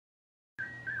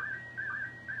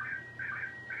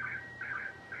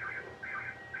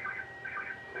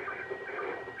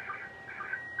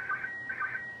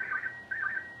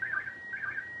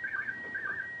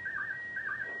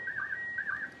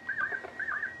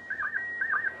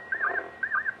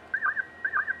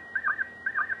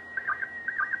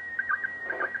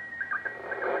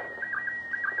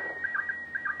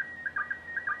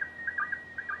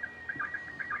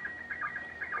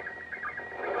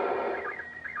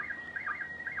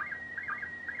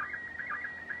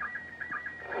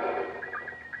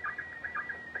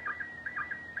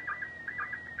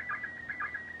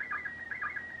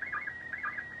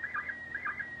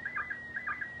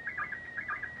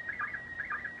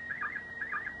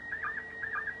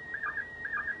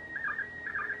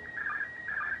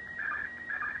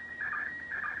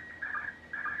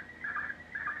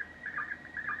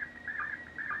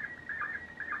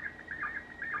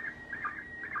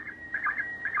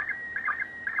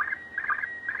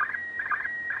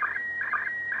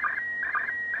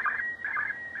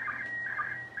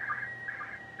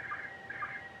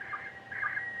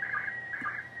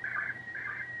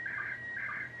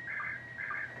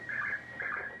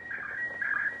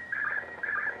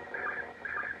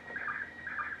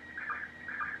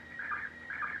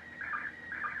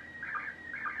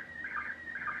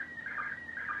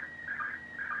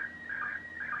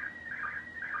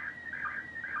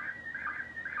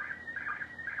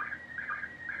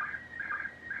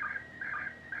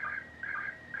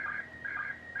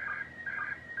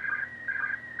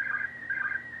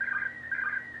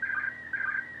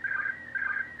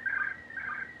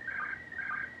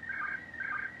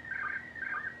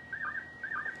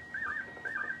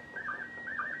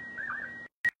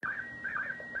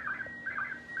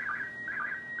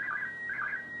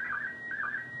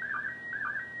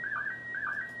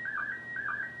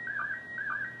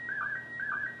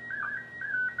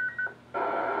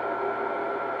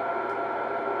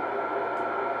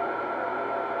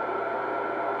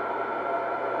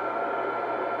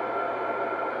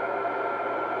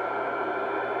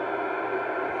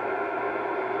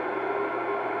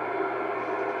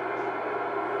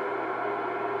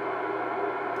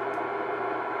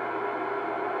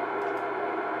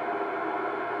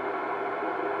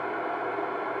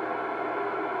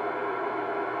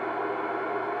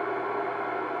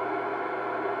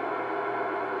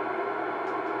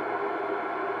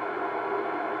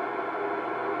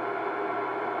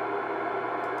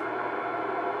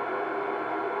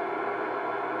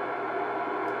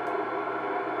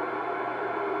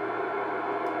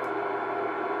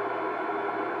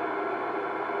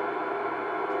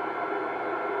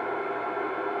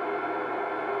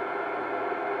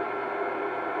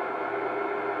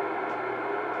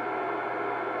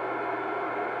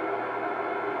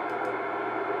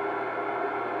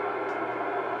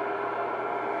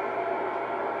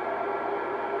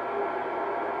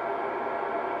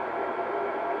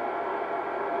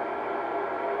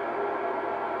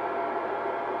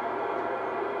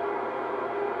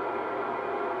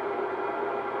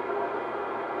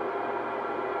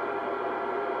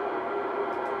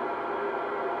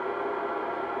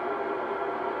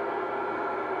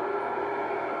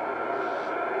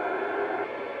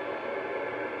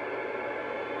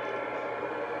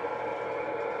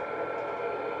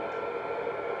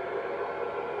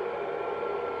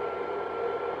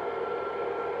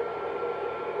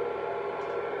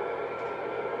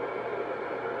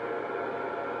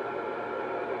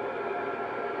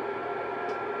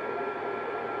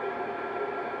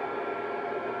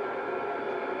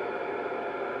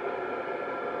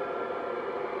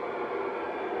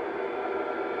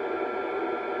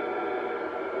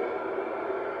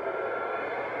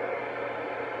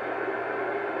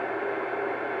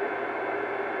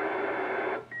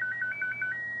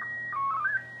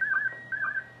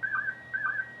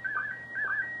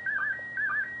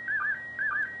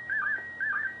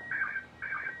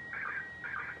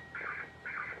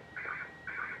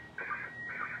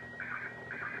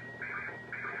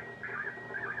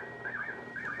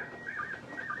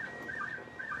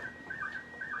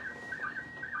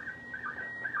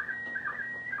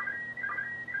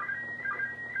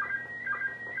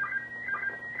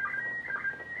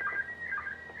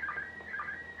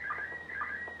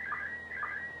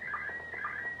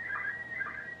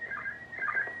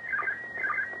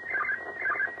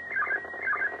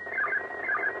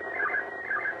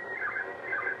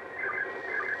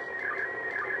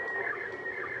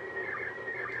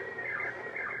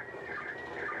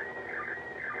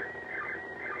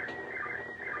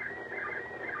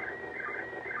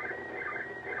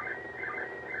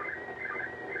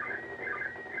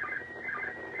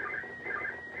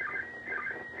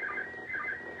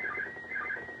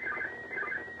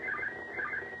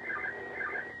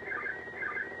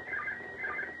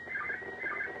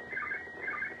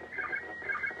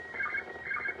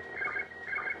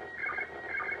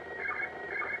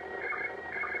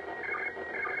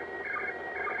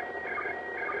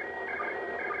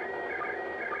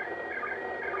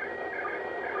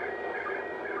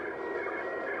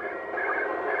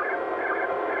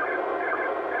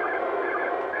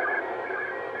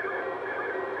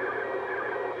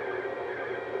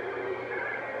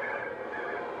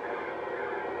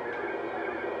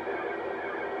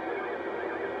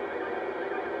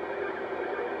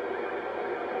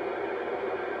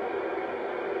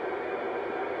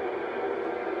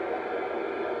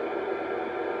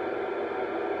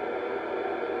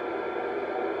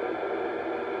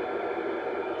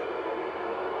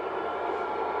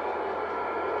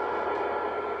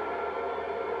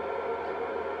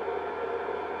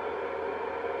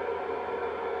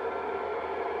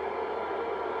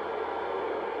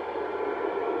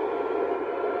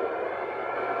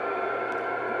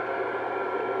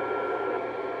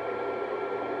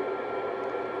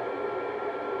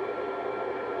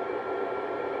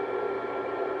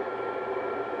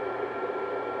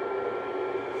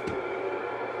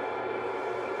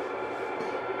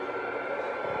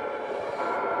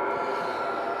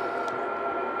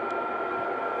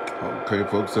Okay,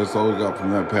 folks, that's all we got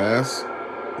from that pass.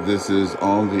 This is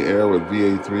on the air with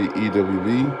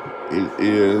VA3EWV. It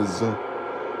is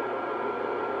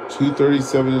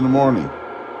 2:37 in the morning.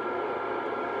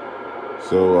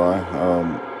 So I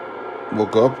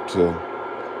woke up to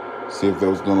see if that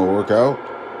was going to work out.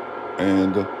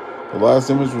 And the last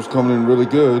image was coming in really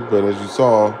good, but as you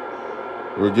saw,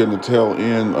 we're getting the tail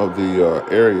end of the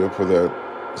area for that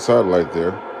satellite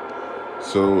there.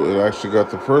 So it actually got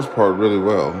the first part really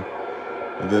well,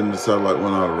 and then the satellite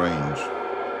went out of range.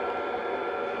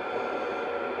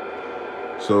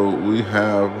 So we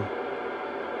have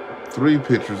 3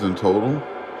 pictures in total,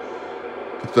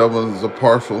 but that one's a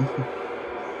partial.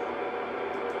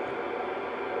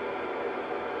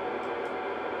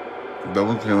 That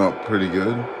one came out pretty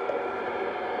good.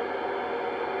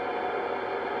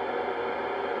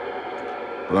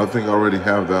 But I think I already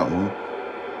have that one.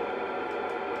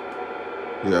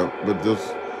 Yeah, but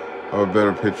this, I have a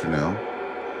better picture now.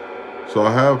 So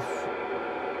I have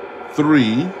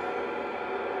 3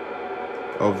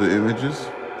 of the images.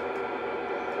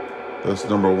 That's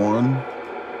number 1.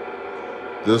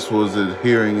 This was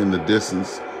adhering in the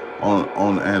distance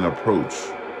on an approach.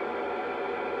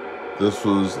 This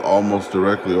was almost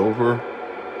directly over,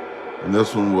 and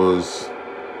this one was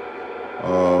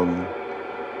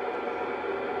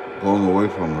going away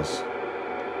from us.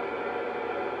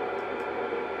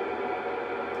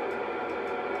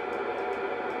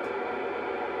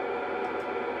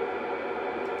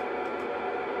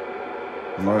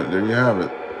 All right, there you have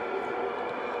it.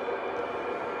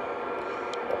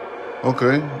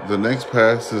 Okay, the next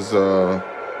pass is in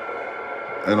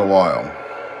a while.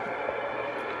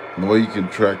 And the way you can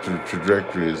track your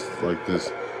trajectory is like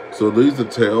this. So it leaves the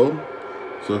tail.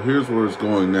 So here's where it's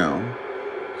going now.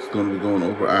 It's going to be going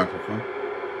over Africa.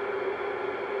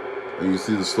 And you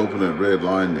see the slope of that red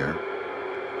line there.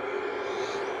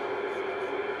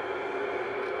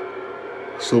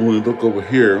 So when you look over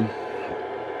here,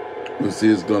 you see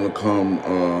it's going to come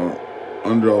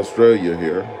under Australia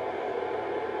here.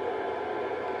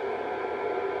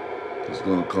 It's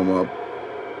going to come up.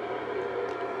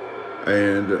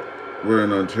 And we're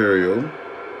in Ontario,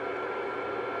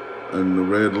 and the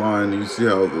red line, you see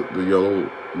how the yellow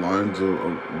lines are,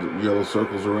 the yellow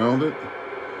circles around it?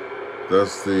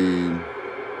 That's the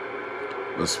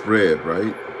spread,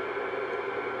 right?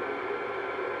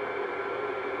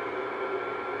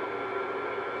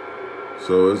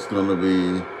 So it's gonna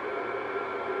be,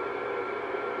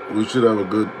 we should have a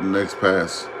good next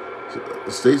pass.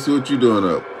 Stacy, what you doing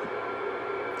up?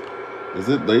 Is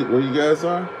it late where you guys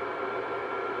are?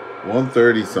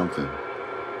 1:30 something.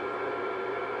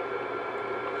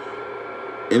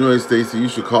 Anyway, Stacy, you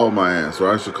should call my ass, or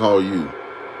I should call you.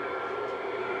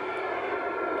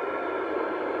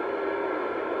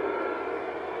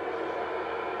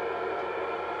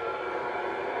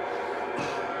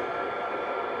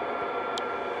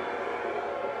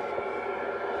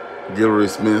 Gilroy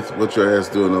Smith, what your ass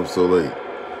doing up so late?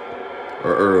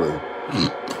 Or early?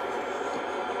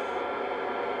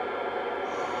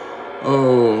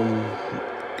 Oh,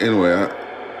 anyway,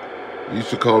 you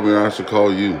should call me or I should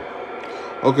call you.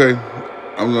 Okay,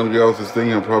 I'm going to get off this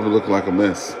thing. I'm probably looking like a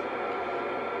mess.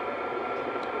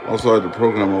 Also, I had to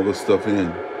program all this stuff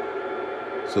in.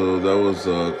 So that was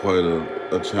quite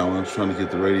a challenge, trying to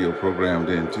get the radio programmed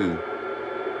in too.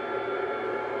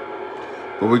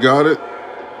 But we got it.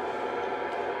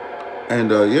 And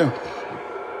yeah,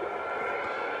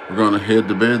 we're going to head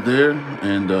to bed there.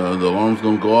 And the alarm's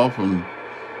going to go off, and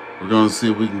we're going to see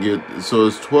if we can get, so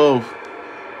it's 12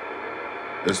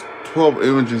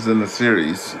 images in the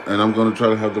series, and I'm going to try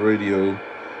to have the radio,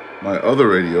 my other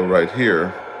radio right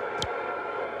here.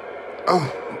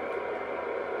 Oh.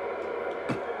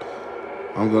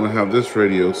 I'm going to have this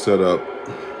radio set up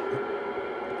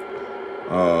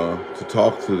to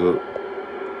talk to the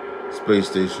space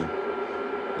station.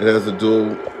 It has a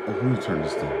dual, let me turn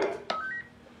this thing.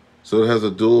 So it has a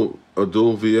dual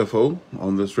VFO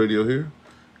on this radio here.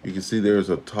 You can see there's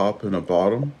a top and a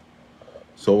bottom.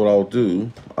 So what I'll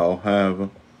do, I'll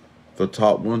have the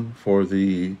top one for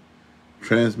the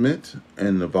transmit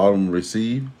and the bottom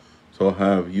receive. So I'll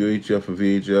have UHF and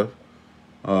VHF.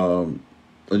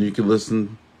 And you can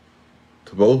listen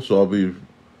to both. So I'll be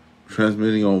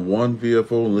transmitting on one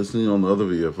VFO and listening on the other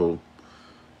VFO.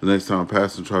 The next time I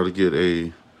pass and try to get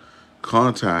a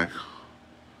contact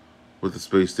with the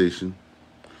space station.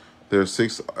 There are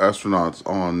 6 astronauts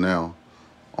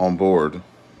on board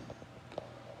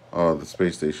the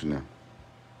space station now.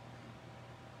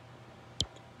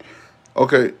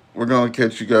 Okay, we're going to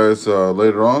catch you guys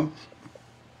later on.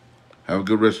 Have a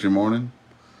good rest of your morning.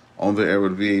 On the air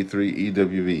with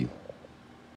VA3EWV.